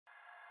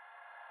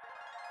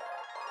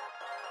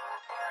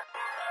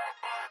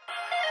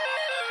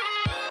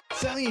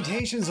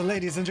Salutations,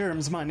 ladies and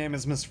germs, my name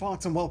is Mr.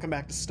 Fox and welcome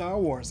back to Star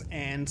Wars.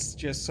 And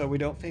just so we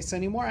don't face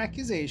any more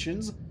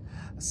accusations,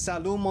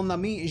 salut mon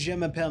ami, je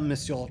m'appelle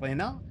Monsieur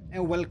Reina,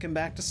 and welcome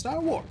back to Star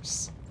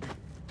Wars.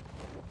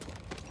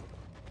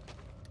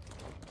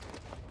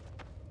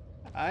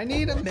 I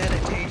need a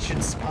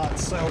meditation spot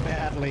so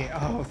badly.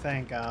 Oh,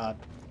 thank God.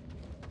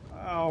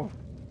 Oh.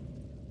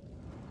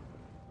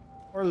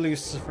 Or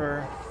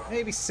Lucifer,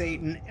 maybe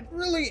Satan, and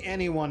really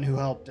anyone who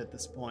helped at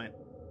this point.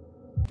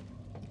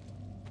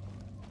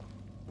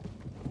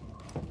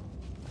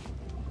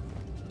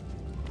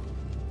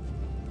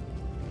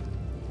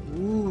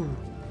 Ooh,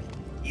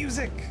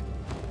 music!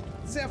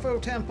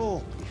 Zepho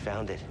Temple! We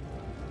found it.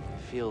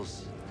 It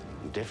feels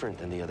different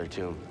than the other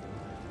tomb.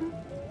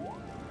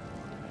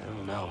 I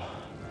don't know.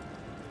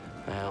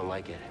 I don't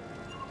like it.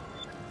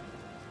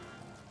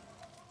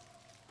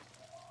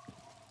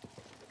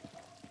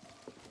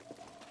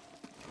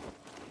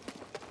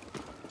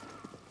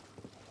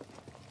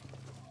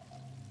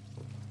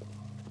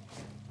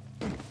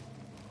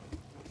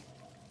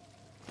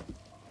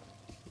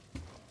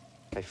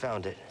 I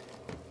found it,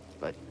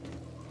 but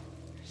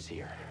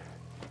Seer,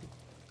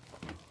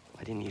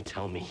 why didn't you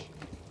tell me?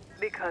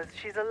 Because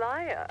she's a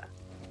liar.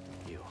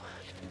 You.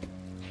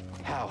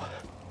 How?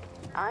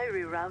 I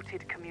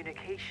rerouted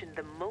communication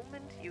the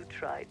moment you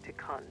tried to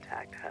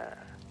contact her.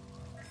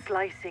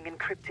 Slicing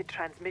encrypted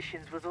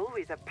transmissions was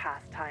always a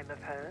pastime of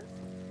hers.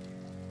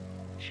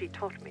 She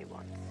taught me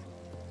once.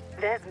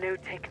 There's no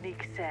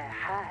technique Seer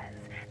has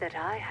that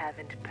I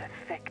haven't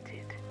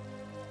perfected.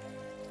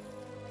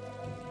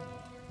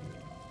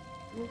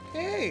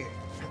 Okay.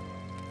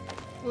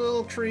 A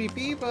little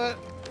creepy, but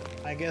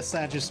I guess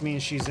that just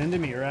means she's into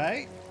me,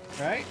 right?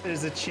 Right?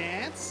 There's a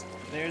chance.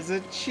 There's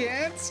a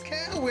chance.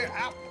 Cal, we're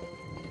out.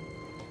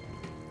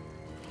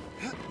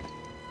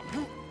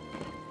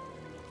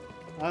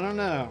 I don't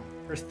know.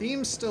 Her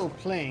theme's still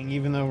playing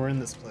even though we're in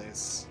this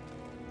place.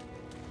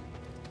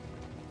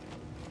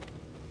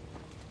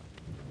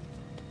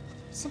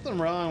 Something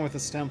wrong with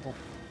this temple.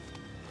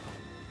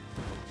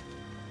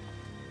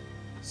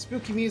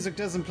 Spooky music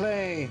doesn't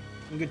play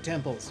in good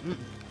temples.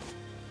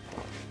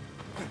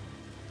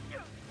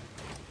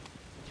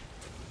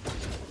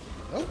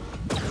 Oh.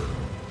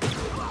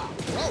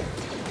 Whoa.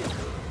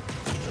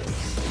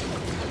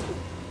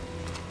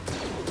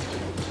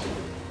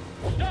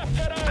 Stop,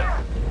 Jedi!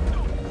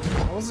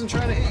 I wasn't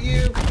trying to hit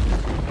you.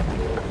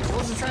 I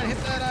wasn't trying to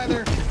hit that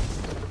either.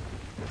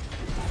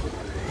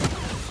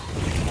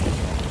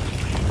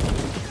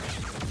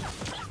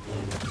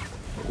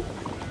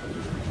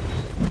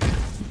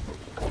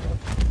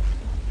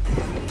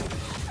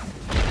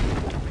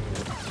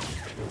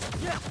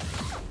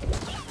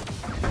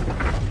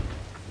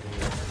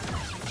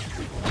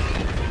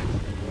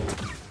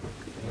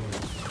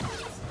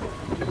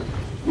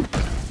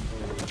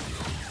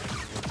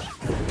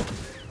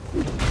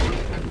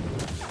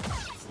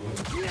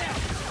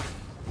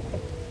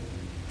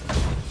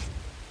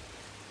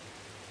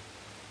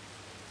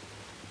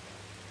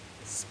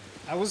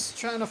 I was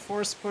trying to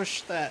force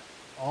push that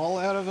all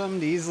out of him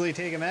to easily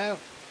take him out.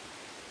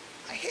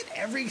 I hit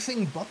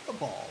everything but the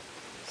ball.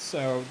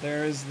 So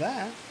there's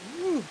that.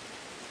 Ooh.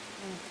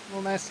 A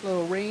little nice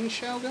little rain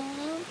show going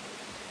on.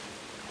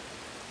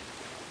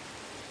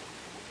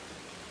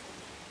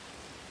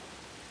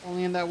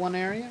 Only in that one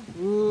area.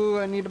 Ooh,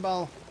 I need a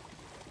ball.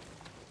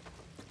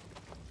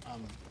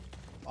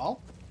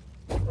 Ball?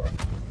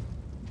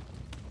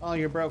 Oh,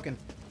 you're broken.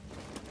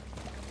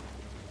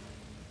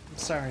 I'm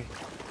sorry.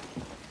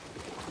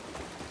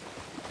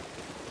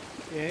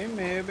 Okay,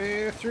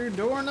 maybe through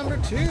door number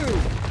 2.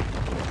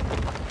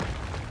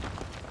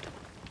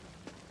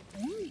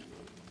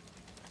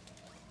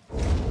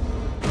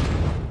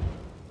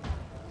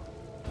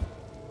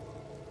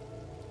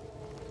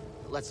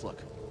 Let's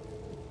look.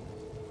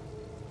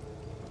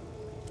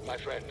 My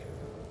friend,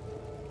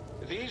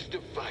 these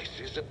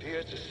devices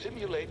appear to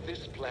simulate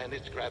this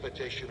planet's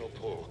gravitational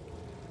pull.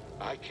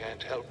 I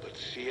can't help but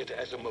see it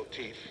as a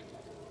motif.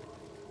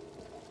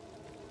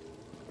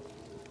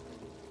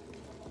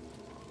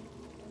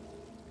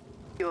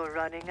 You're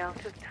running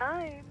out of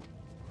time.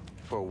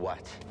 For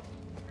what?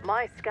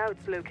 My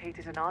scouts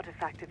located an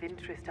artifact of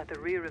interest at the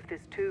rear of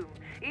this tomb.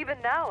 Even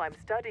now I'm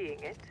studying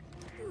it,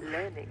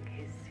 learning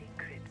his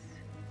secrets.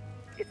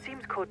 It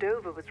seems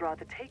Cordova was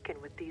rather taken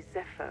with these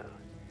Zepho.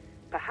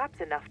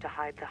 Perhaps enough to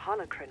hide the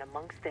holocron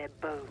amongst their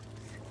bones.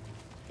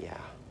 Yeah,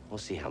 we'll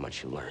see how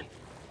much you learn.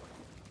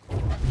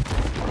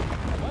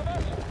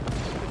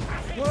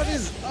 What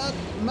is up,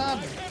 my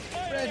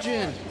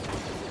brethren?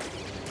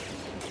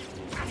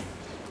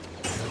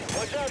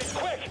 Watch out, he's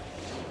quick!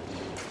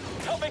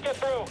 Help me get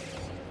through!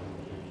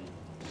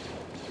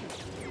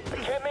 I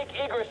can't make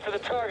egress to the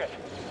target.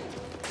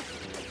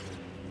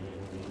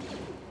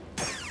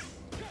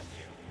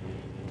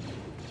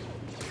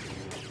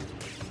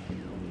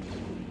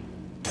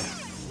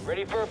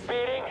 Ready for a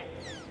beating?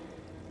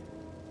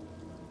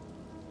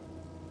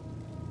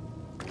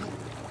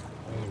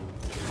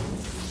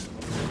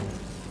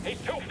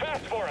 He's too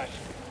fast for us!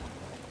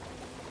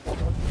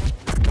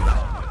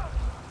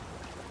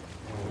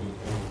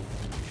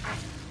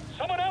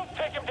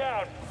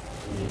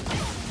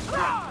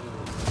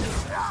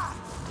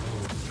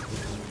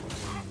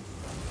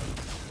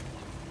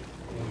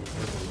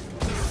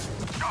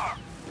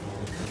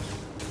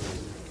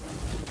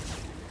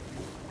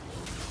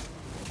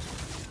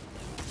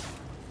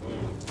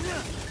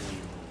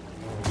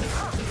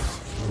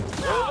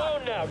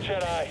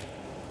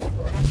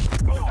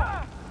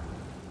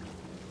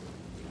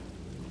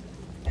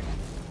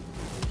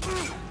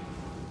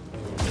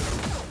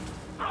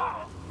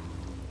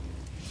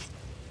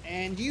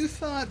 And you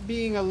thought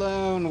being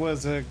alone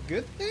was a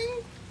good thing?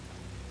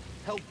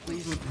 Help,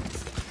 please.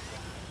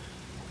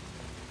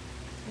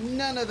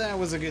 None of that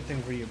was a good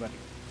thing for you, buddy.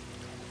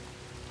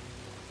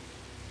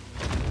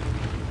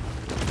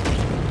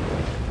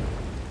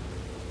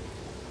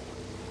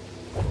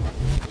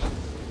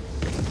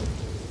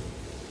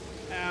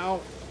 Ow.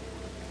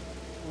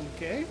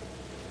 Okay.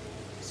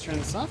 Let's turn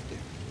this off, dude.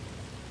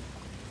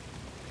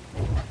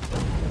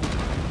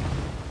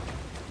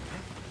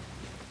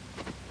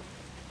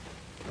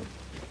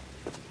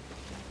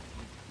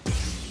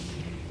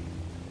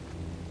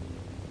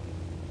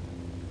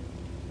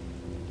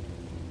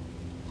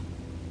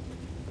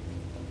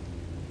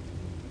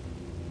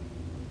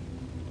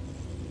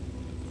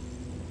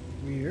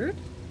 Weird.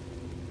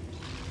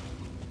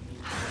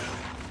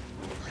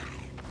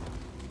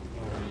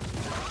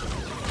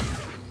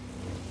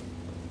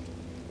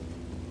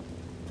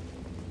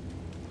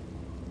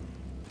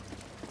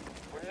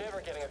 We're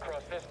never getting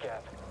across this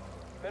gap.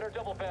 Better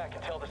double back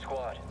and tell the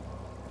squad.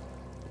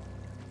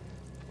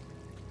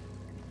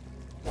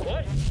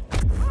 What?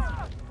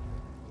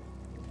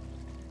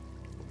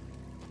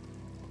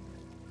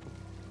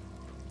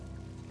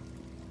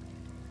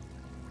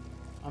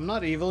 I'm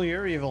not evil,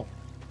 you're evil.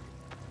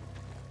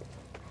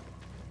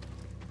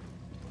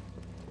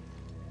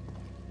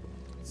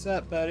 What's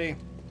up, buddy?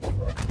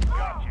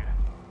 Gotcha.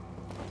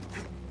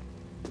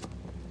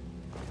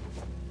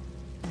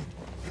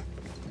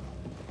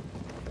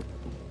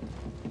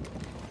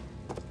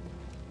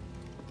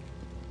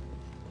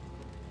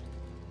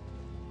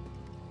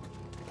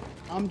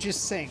 I'm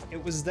just saying,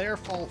 it was their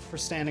fault for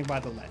standing by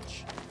the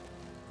ledge.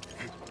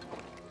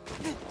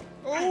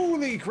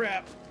 Holy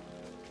crap!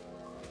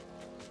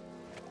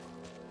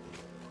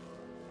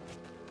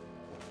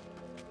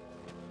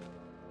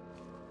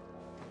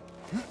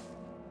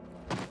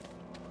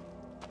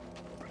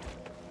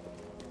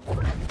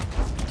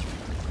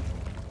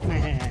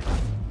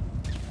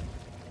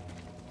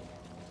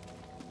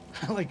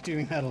 I like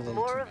doing that a little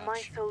More too of my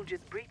much.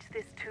 soldiers breach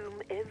this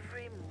tomb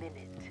every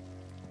minute.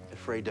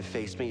 Afraid to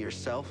face me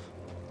yourself?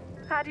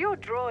 Had your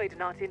droid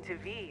not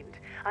intervened,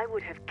 I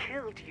would have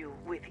killed you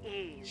with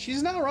ease.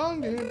 She's not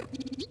wrong, dude.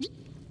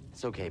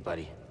 It's okay,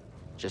 buddy.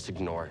 Just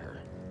ignore her.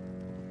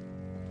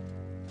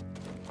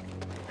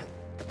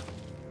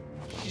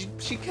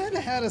 She kind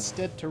of had us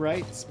dead to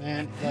rights,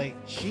 man. Like,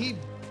 she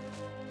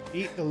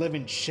beat the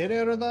living shit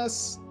out of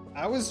us.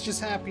 I was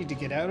just happy to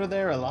get out of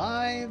there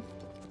alive.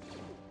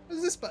 What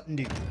does this button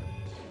do?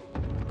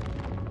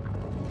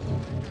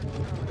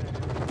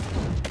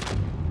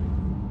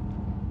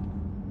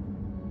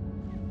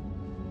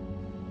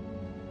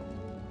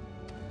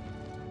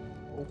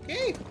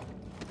 Okay.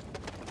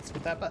 That's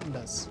what that button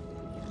does.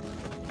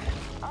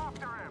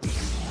 After him.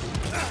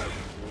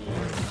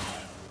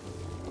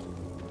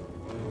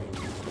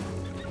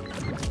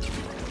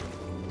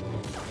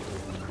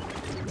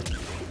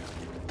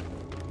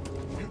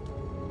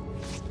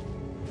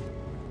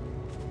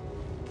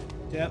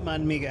 Don't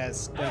mind me,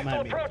 guys. Don't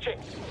mind me. Approaching!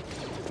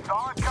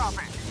 Solid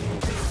copy.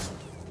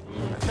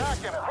 Attack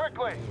him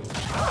quickly.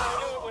 I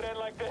knew it would end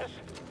like this.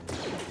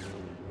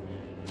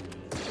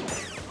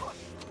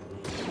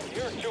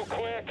 You're too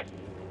quick.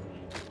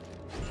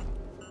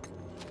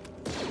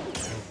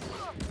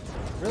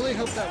 Really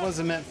hope that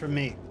wasn't meant for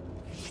me.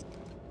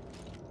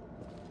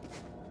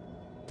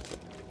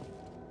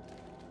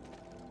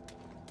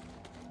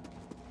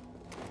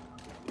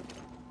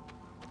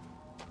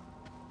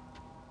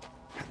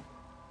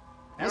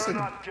 That's You're a-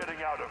 not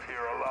getting out of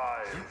here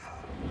alive.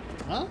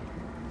 Huh?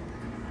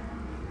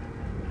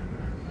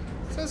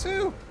 Says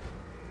who?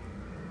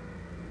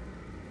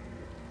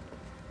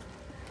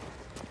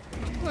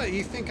 What,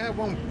 you think I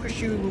won't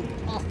push you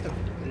off the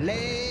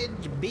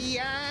ledge,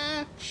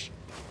 biatch?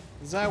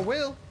 'Cause I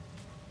will.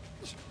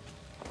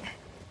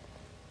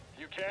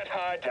 You can't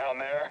hide down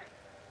there.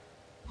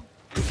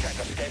 You can't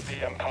escape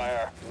the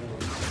Empire.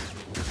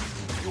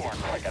 You aren't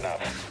quick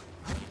enough.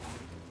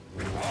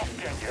 I'll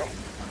get you.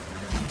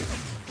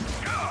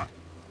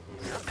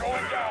 You're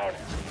going down.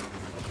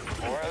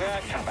 More of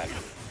that coming.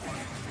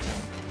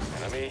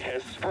 Enemy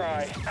is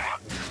spry.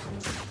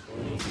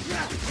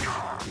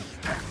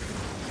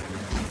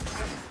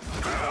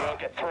 We'll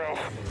get through.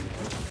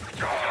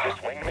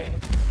 Just wing me.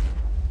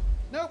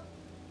 Nope.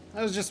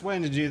 I was just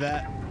waiting to do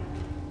that.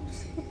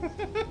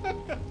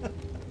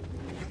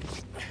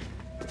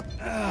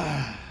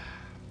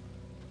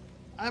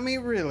 I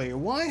mean, really,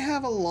 why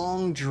have a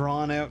long,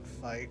 drawn-out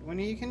fight when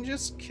you can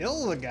just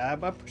kill the guy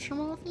by pushing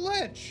him off the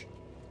ledge?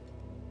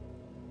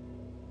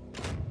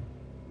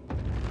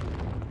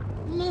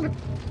 I'm not a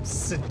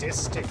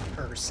sadistic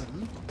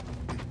person.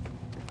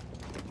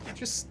 It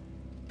just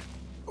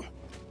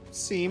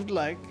seemed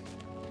like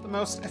the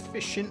most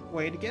efficient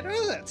way to get out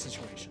of that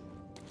situation.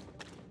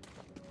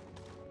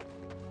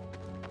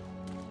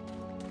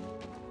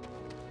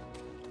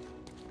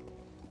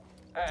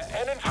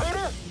 An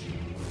intruder?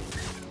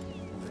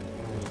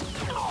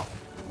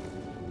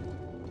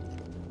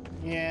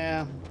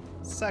 Yeah,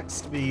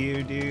 sucks to be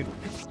you, dude.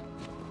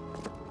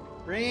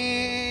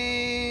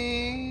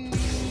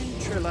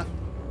 Trilla.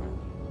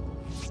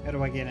 How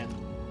do I get in?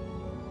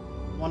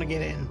 I want to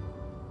get in.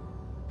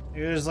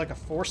 Maybe there's like a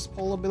force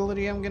pull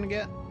ability I'm gonna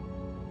get.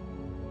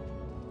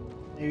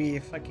 Maybe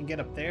if I can get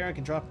up there, I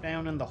can drop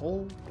down in the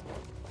hole.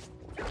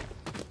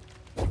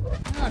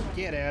 Oh,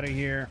 get out of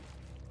here.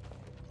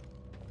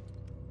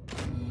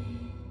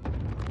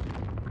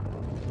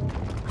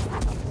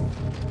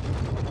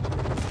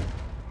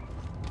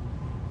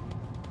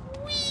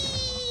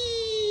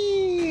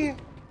 Whee!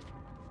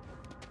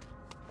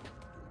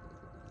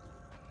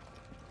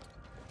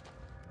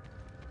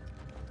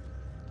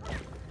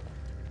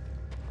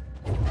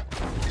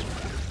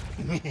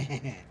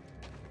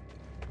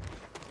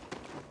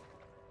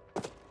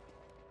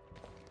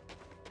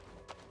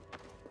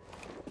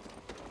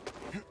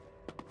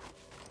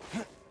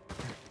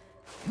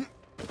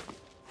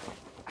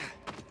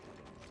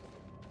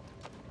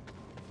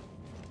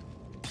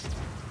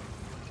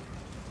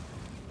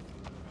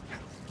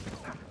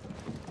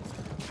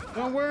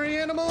 Don't worry,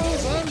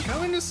 animals! I'm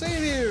coming to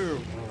save you!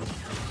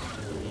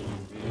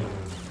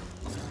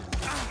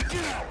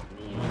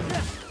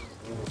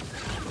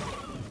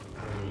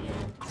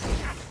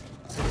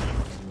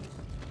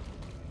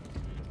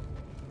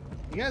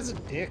 You guys are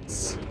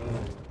dicks.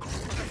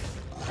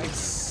 I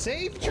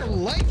saved your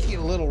life, you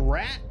little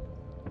rat!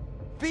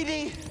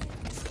 BD!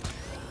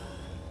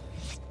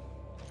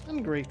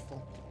 Ungrateful.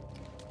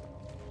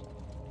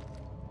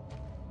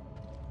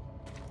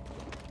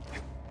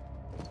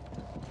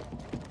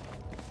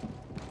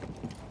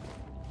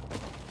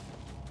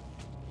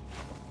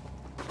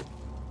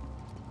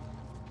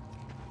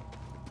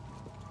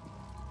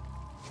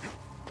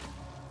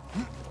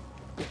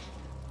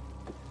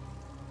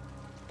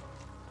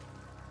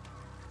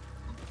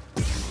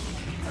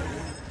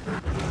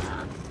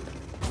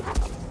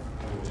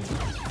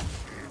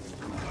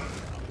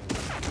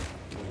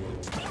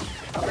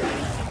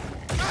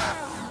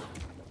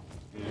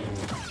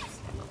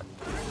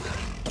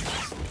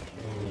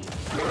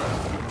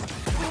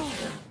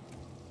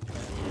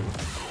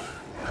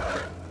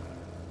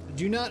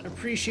 Do not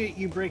appreciate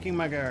you breaking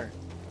my guard.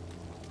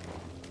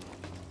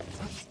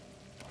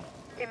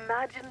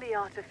 Imagine the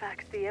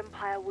artifacts the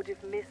Empire would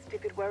have missed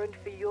if it weren't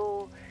for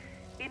your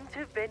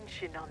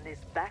intervention on this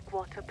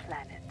backwater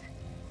planet.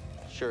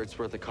 Sure it's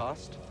worth the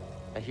cost?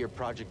 I hear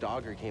Project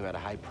Augur came at a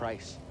high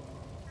price.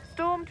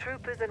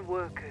 Stormtroopers and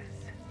workers.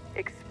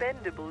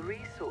 Expendable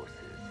resources.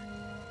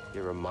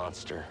 You're a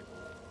monster.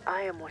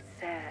 I am what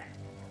Sarah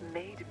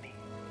made me.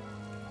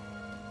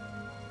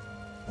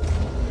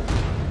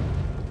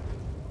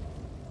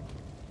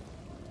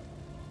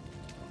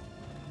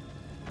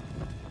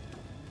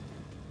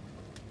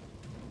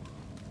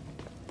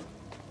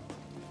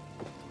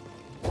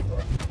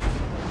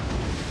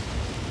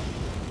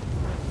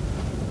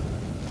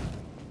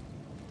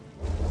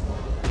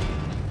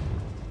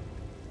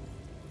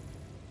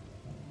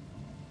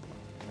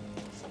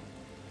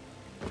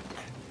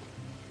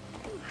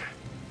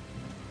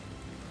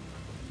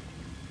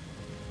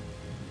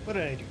 What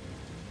did I do?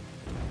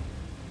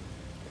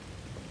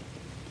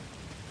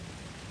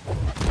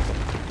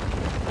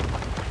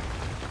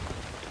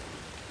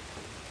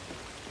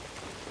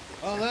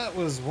 Well, that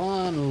was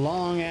one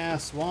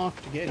long-ass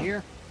walk to get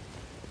here.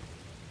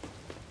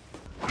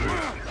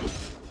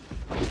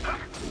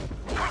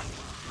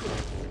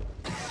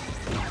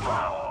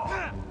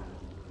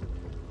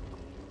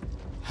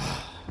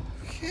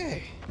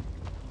 Okay.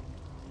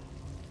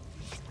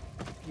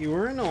 You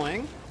were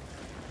annoying.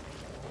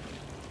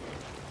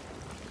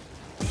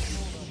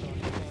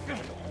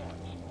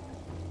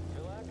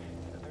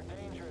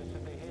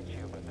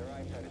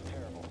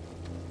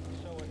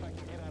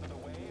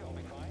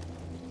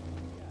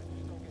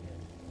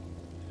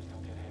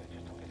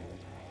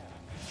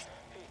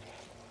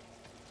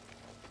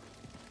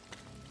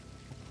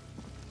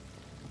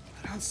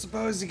 I don't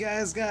suppose you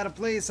guys got a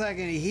place I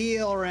can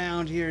heal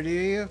around here, do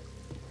you?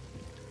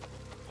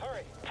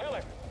 Hurry, kill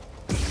him!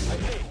 I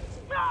see.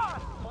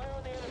 Fire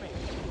on the enemy!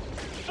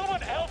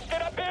 Someone else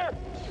get up here!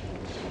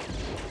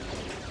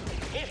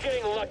 He's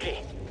getting lucky.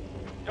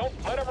 Don't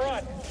let him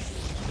run.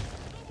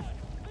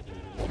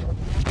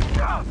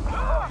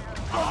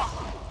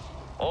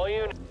 All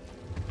you...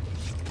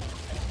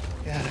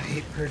 God, I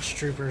hate purge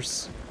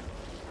troopers.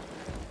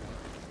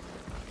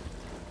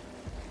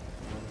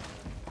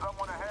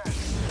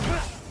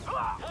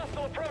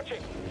 Hostile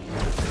approaching!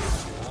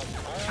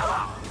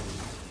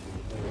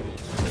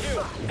 You,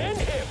 end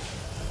him!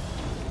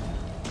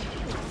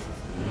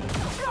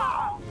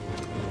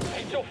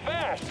 He's so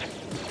fast!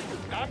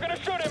 I'm gonna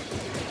shoot him!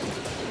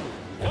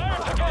 Fire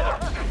together!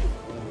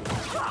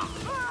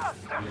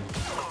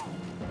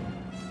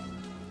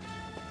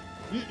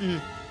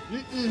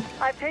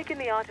 I've taken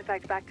the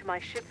artifact back to my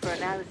ship for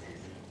analysis.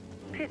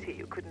 Pity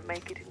you couldn't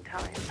make it in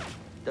time.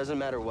 Doesn't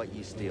matter what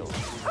you steal.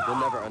 You'll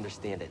never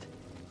understand it.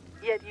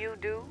 Yet you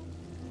do?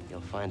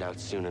 You'll find out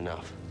soon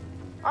enough.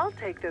 I'll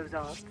take those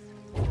odds.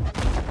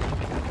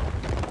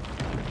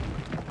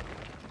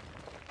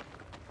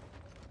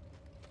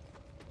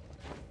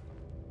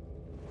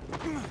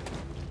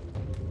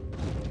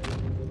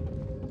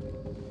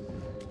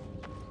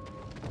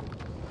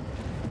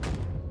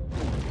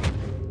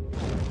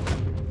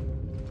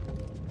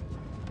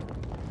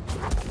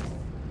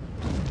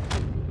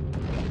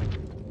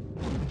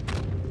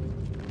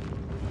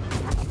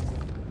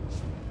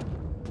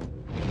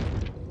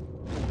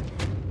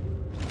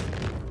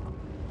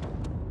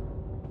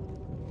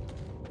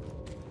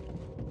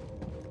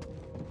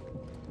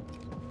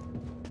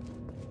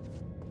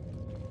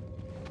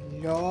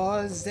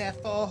 Your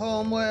Zephyr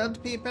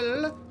homeworld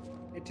people.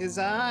 It is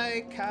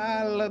I,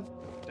 Kyle.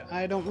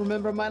 I don't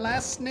remember my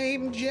last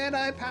name.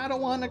 Jedi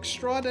Padawan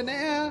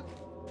extraordinaire.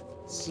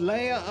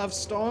 Slayer of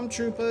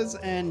stormtroopers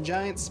and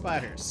giant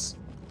spiders.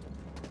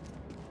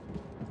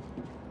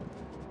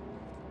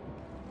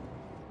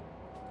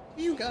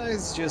 You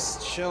guys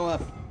just show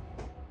up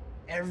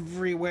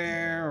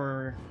everywhere,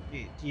 or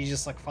do you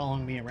just like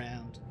following me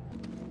around?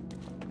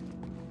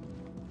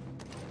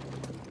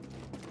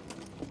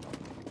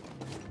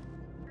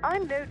 I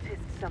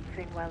noticed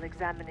something while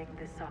examining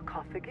this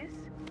sarcophagus.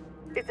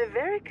 It's a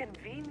very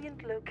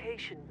convenient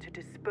location to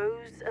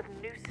dispose of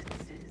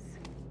nuisances.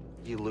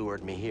 You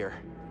lured me here.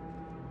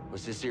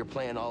 Was this your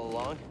plan all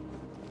along?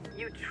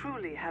 You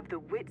truly have the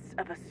wits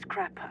of a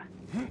scrapper.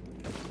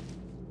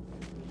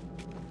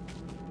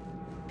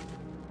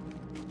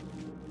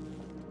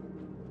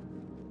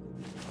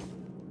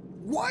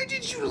 Why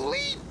did you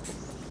leave?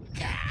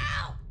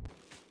 Cow!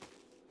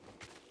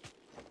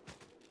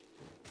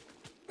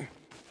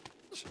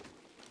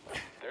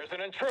 There's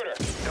an intruder.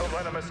 Don't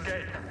let him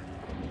escape.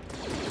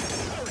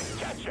 Hurry,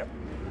 catch him.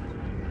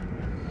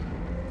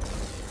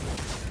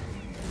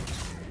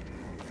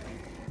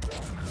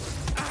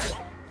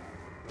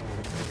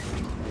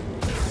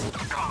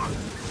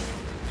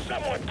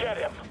 Someone get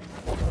him.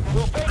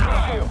 We'll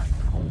bankrupt you.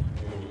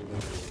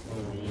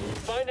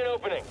 Find an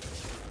opening.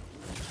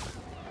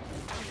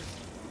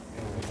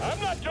 I'm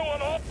not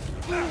doing all.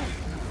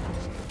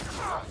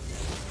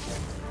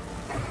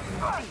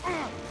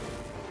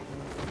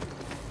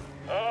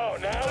 Oh,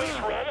 now he's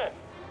running.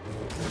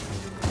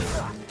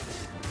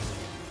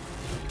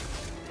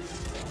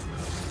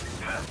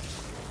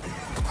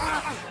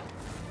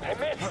 I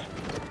missed.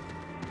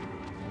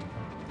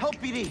 Help,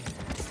 BD!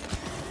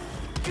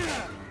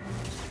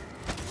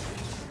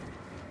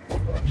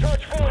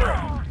 Charge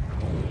forward.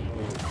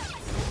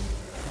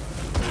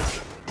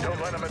 Don't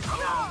let him escape.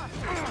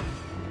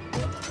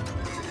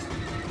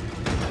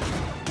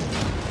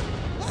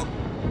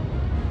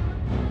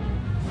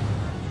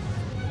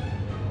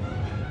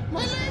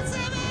 My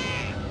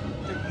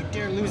lightsaber! Don't you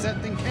dare lose that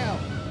thing, Cal.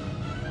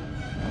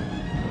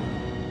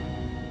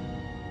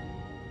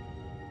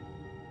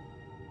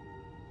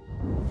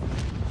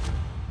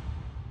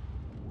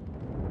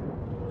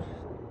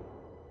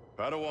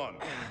 Padawan,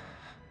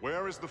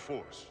 where is the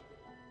Force?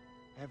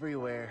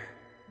 Everywhere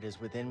it is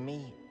within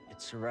me,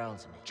 it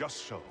surrounds me.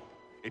 Just so.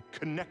 It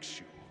connects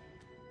you.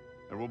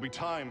 There will be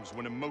times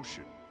when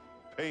emotion,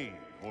 pain,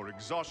 or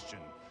exhaustion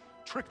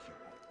trick you.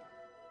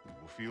 You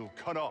will feel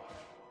cut off,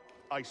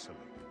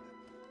 isolated.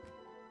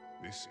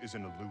 This is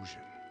an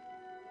illusion.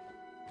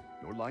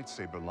 Your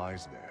lightsaber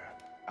lies there,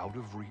 out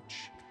of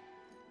reach,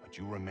 but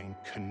you remain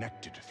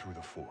connected through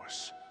the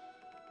Force.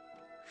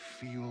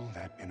 Feel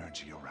that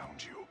energy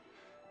around you,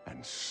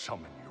 and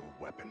summon your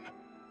weapon.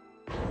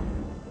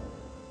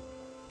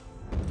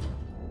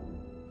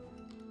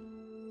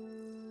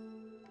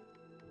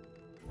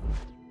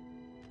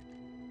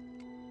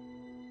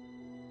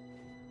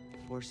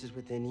 Force is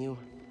within you,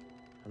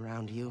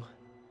 around you,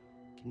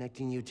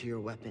 connecting you to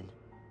your weapon.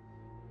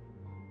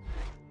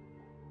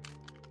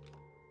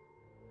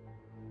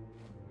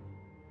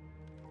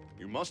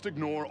 You must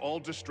ignore all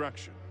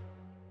distraction.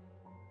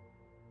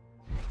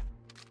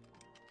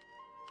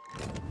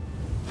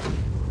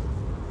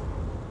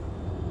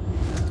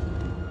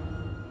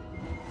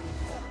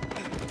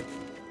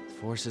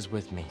 Force is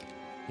with me.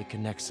 It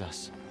connects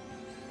us.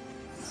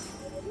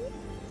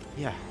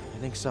 Yeah, I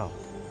think so.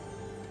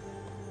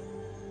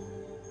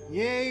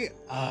 Yay,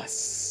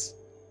 us.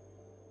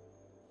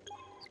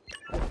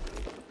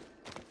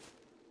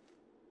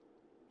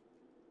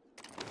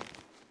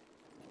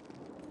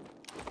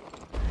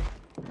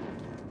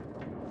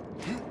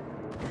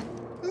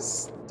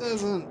 This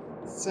doesn't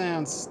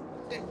sound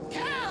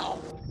Cow!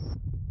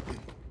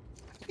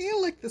 I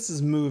feel like this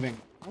is moving.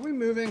 Are we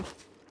moving?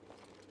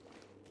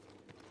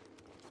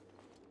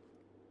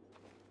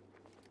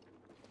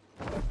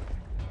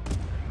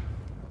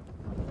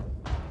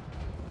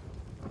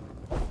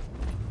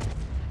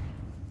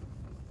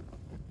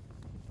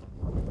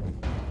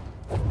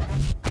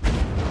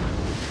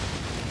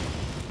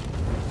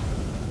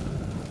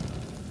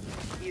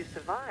 You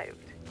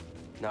survived.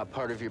 Not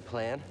part of your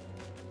plan?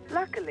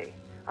 Luckily,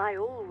 I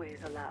always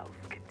allow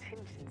for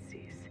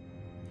contingencies.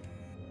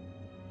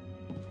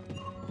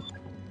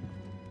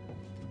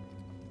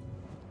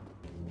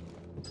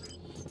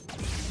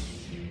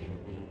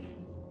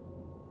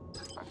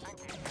 I think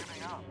he's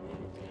giving up.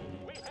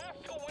 We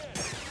have to win.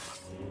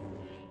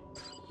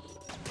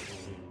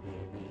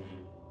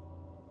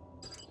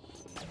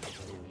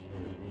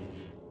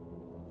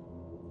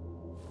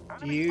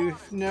 Do you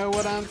know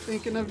what I'm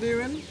thinking of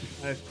doing?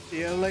 I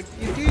feel like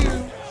you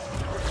do.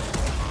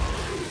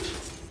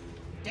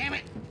 Damn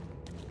it!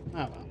 Oh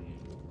well.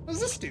 What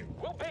does this do?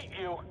 We'll beat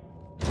you.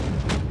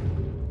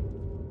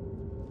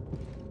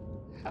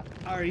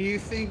 Are you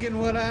thinking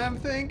what I'm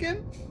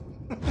thinking?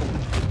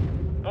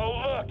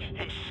 Oh, look,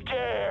 he's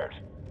scared.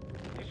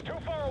 He's too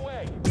far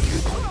away.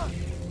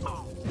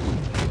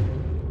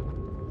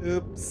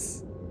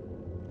 Oops.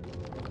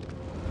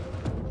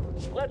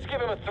 Let's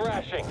give him a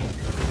thrashing.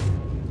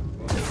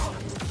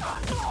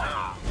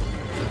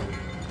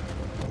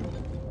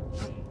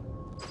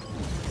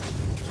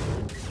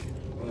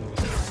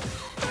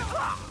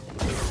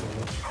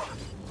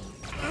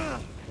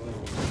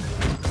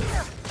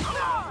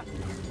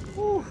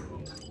 Whew.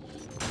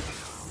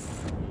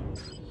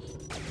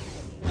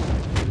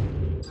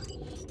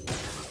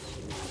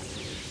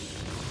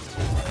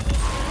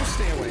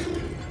 Stay away.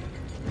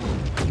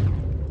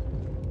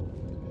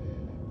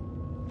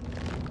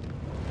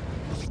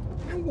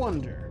 I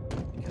wonder,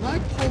 can I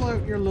pull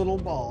out your little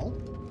ball?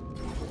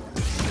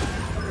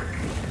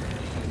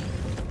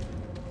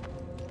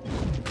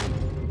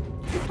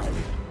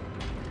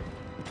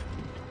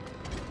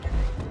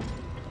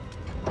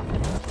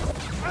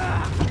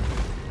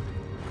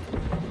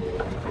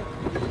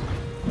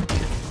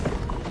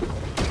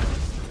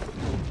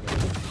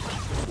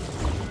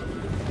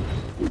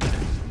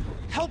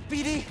 Help,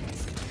 BD!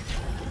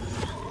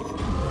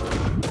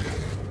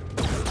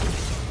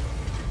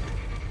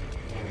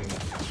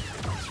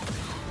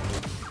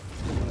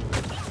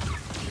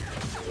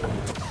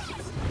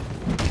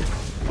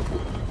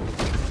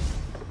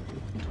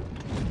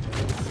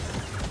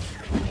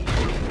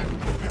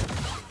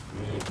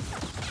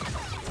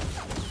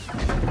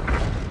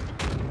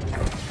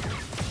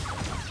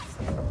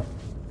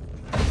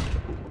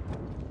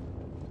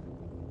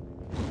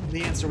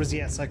 The answer was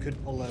yes, I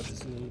could pull out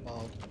his little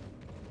ball.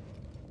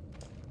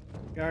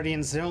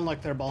 Guardians don't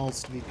like their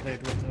balls to be played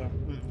with, though.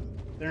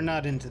 They're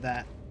not into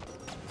that.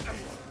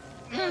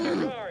 Under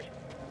guard.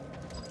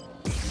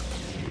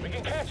 We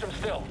can catch him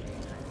still.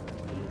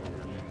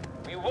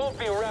 We won't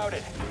be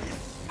routed.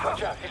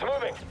 Watch out, he's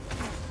moving.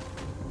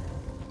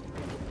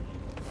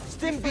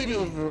 Stim,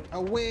 BD!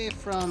 Away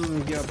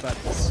from your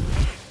buddies.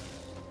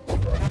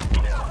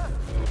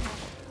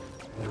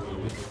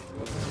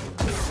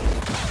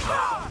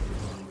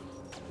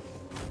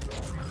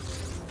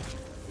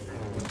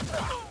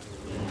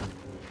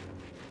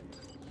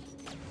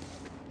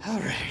 All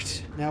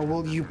right, now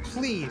will you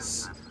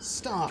please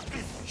stop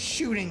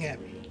shooting at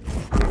me?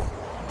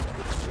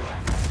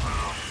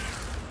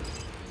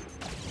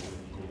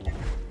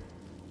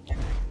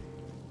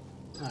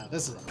 Ah,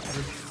 this is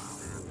awkward.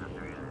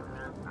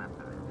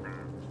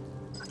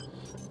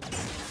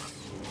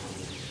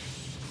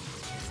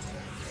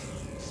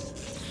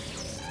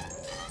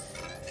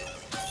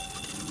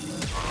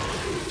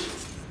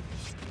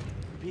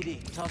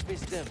 BD, toss me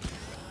Stim.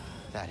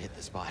 That hit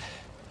the spot.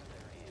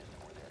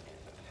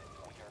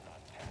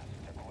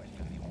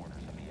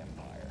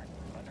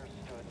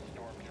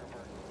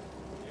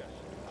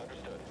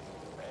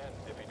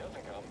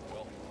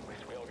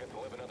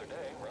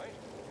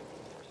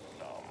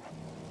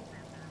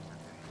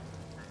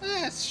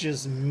 That's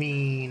just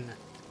mean.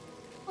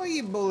 Why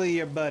you bully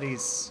your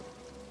buddies?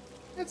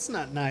 That's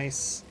not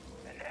nice.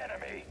 An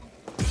enemy.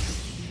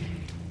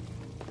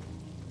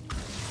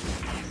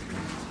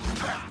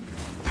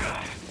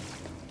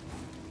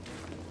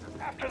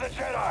 After the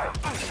Jedi.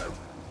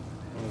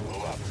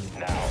 Move up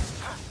now.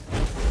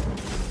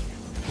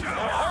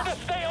 Now hard to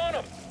stay on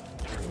him.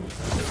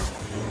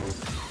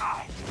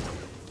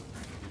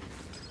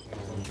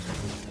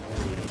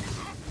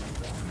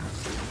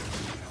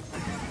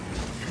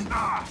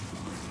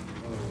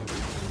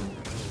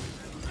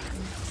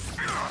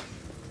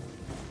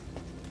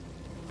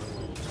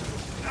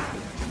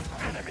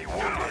 Enemy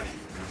wounded.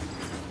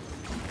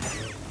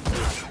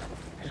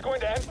 He's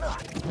going to end.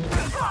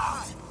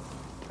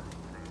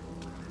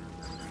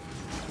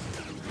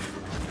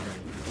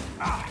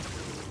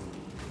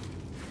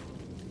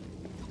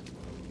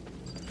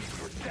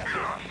 Your death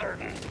is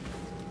certain.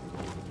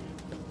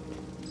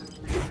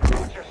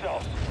 Watch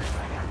yourselves.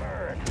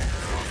 Burn.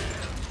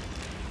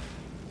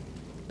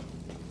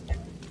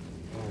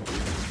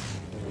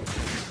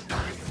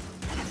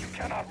 You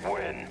cannot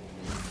win.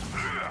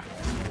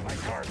 My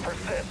guard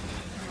persists.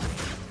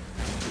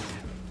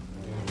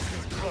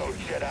 Slow,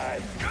 Jedi.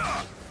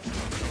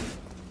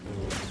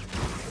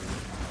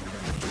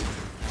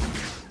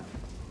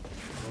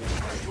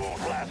 You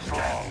won't last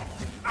long.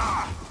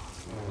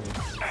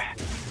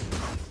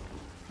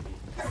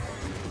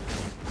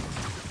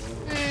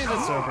 And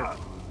it's over.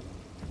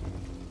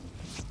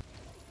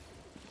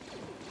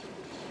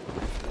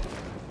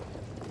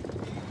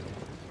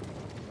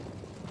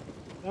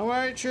 Don't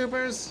worry,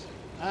 troopers.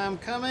 I'm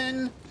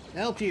coming to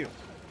help you.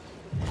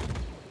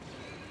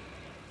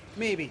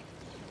 Maybe.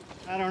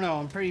 I don't know.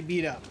 I'm pretty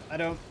beat up. I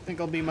don't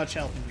think I'll be much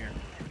help in here.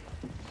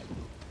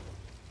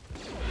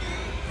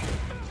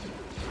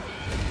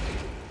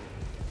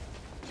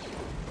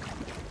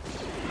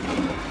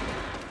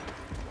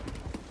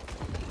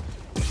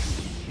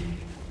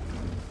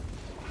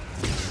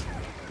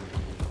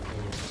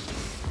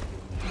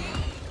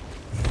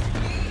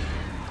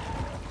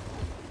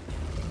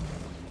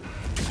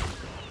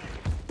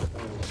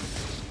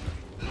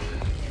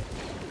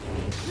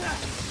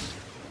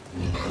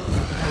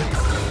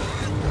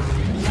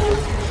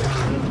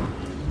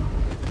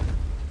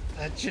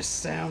 That just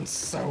sounds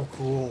so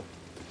cool.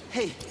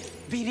 Hey,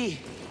 BD.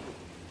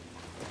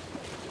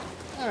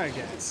 Alright,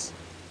 guys.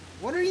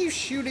 What are you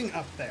shooting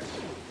up there?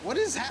 What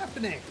is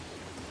happening?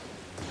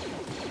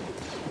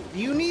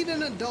 You need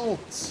an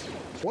adult.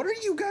 What are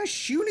you guys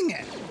shooting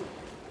at?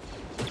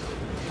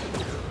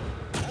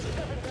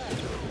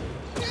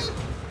 Yeah,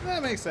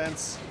 that makes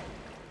sense.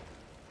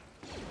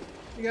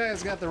 You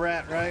guys got the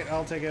rat, right?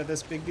 I'll take out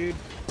this big dude.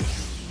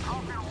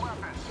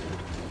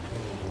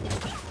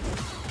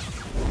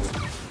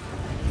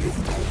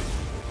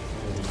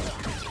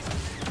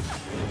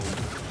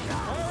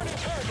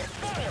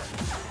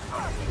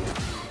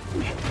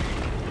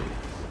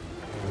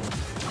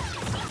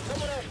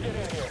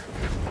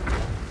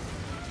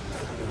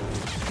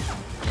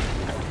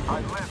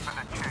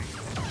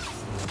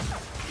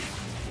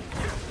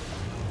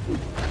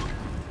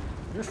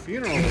 Your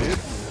funeral, dude.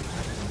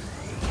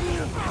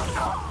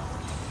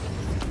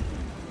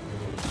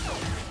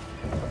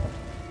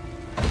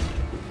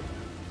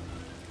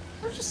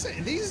 I'm just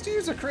saying, these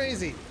dudes are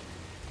crazy.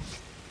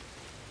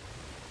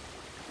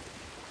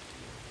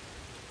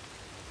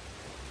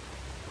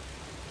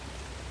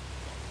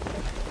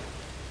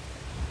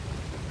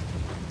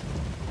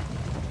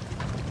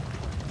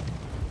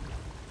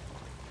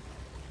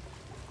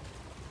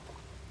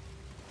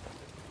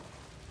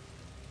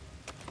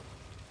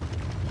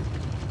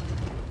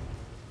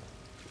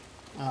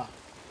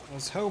 I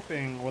was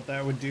hoping what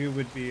that would do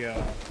would be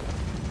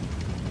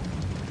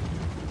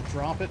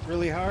drop it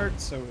really hard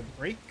so it would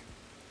break.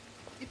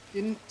 It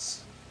didn't.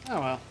 Oh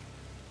well.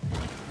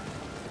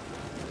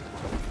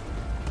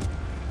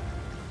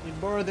 Need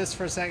to borrow this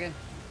for a second.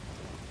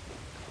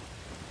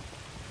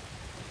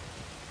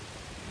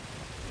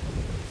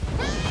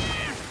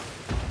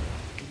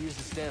 Could use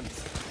the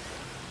stems.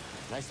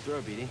 Nice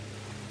throw, BD.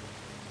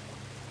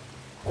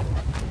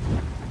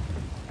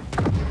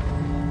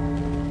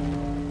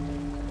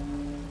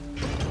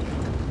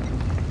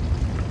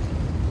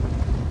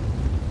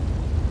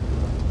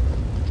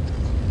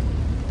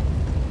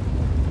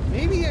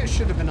 Maybe I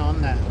should have been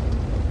on that.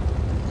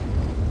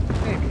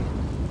 Maybe.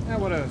 I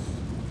would have.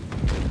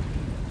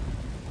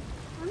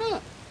 Or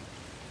not.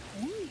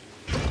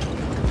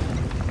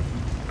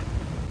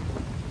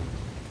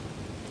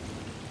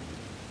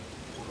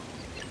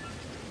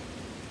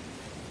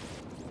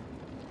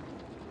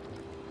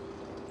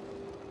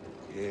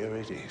 Here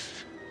it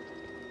is.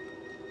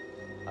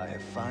 I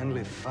have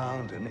finally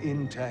found an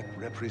intact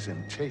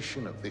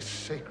representation of this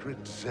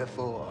sacred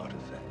Zepho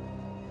artifact.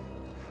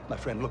 My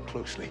friend, look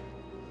closely.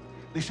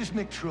 This is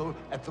Mixtral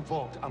at the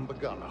vault on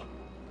Bagano.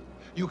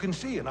 You can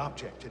see an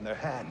object in their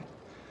hand.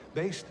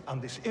 Based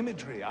on this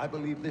imagery, I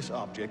believe this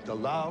object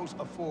allows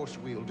a force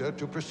wielder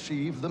to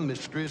perceive the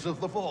mysteries of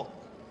the vault.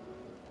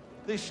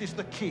 This is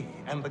the key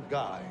and the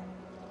guide,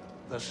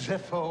 the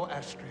Zepho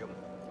Astrium.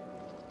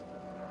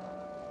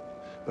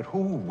 But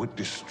who would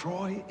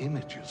destroy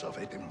images of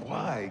it, and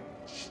why?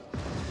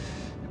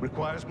 It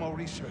requires more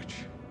research.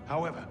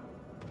 However,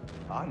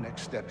 our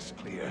next step is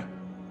clear.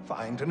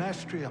 Find an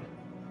Astrium,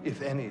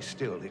 if any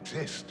still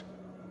exist.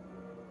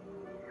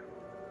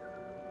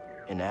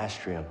 An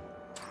Astrium.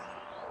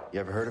 You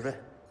ever heard of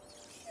it?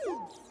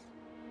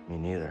 Me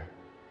neither.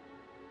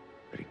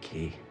 But a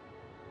key.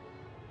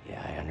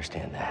 Yeah, I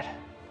understand that.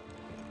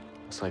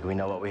 Looks like we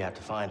know what we have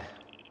to find.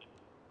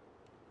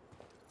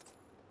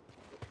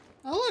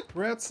 Oh look,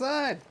 we're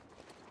outside.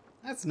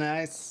 That's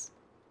nice.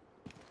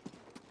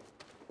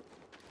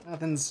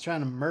 Nothing's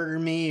trying to murder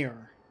me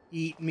or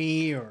eat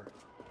me or...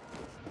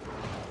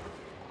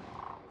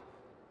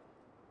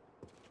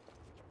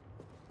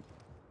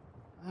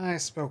 I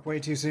spoke way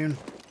too soon.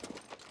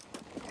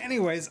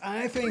 Anyways,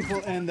 I think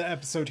we'll end the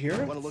episode here.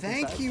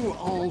 Thank you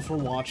all for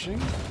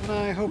watching, and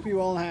I hope you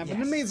all have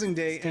an amazing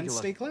day and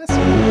stay classy. She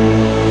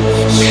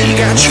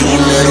got 2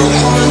 little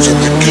horns and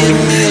they give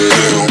me